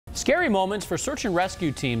Scary moments for search and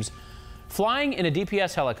rescue teams flying in a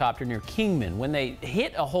DPS helicopter near Kingman when they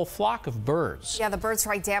hit a whole flock of birds. Yeah, the bird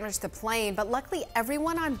strike damaged the plane, but luckily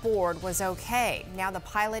everyone on board was okay. Now the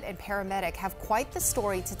pilot and paramedic have quite the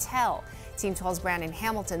story to tell. Team 12's Brandon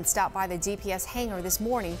Hamilton stopped by the DPS hangar this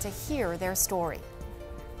morning to hear their story.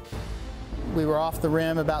 We were off the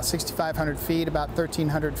rim about 6,500 feet, about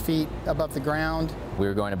 1,300 feet above the ground. We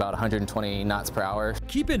were going about 120 knots per hour.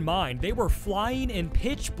 Keep in mind, they were flying in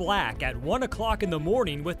pitch black at 1 o'clock in the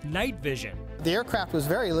morning with night vision. The aircraft was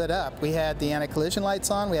very lit up. We had the anti-collision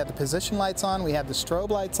lights on, we had the position lights on, we had the strobe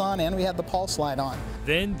lights on, and we had the pulse light on.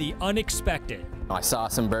 Then the unexpected. I saw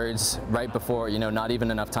some birds right before, not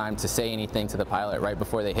even enough time to say anything to the pilot right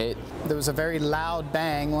before they hit. There was a very loud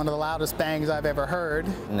bang, one of the loudest bangs I've ever heard.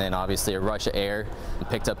 And then obviously a rush of air,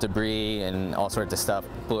 picked up debris and all sorts of stuff,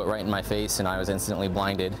 blew it right in my face, and I was instantly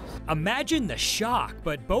blinded. Imagine the shock,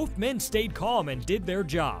 but both men stayed calm and did their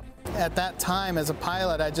job. At that time, as a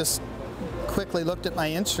pilot, I just quickly looked at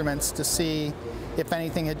my instruments to see if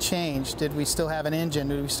anything had changed. Did we still have an engine?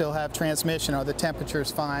 Did we still have transmission? Are the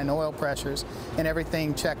temperatures fine? Oil pressures? And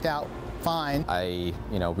everything checked out fine. I,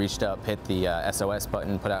 reached up, hit the SOS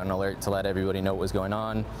button, put out an alert to let everybody know what was going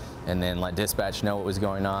on, and then let dispatch know what was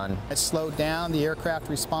going on. I slowed down. The aircraft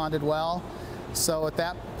responded well. So at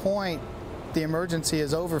that point, the emergency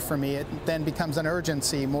is over for me. It then becomes an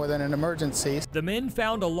urgency more than an emergency. The men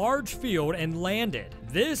found a large field and landed.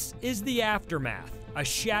 This is the aftermath. A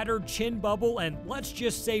shattered chin bubble and, let's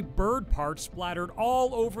just say, bird parts splattered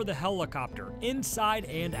all over the helicopter, inside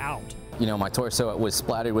and out. My torso was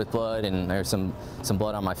splattered with blood, and there was some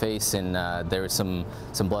blood on my face, and there was some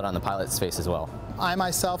blood on the pilot's face as well. I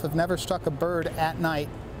myself have never struck a bird at night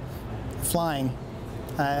flying.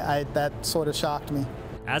 That sort of shocked me.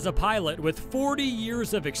 As a pilot with 40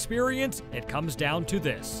 years of experience, it comes down to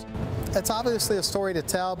this. It's obviously a story to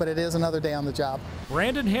tell, but it is another day on the job.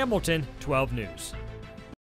 Brandon Hamilton, 12 News.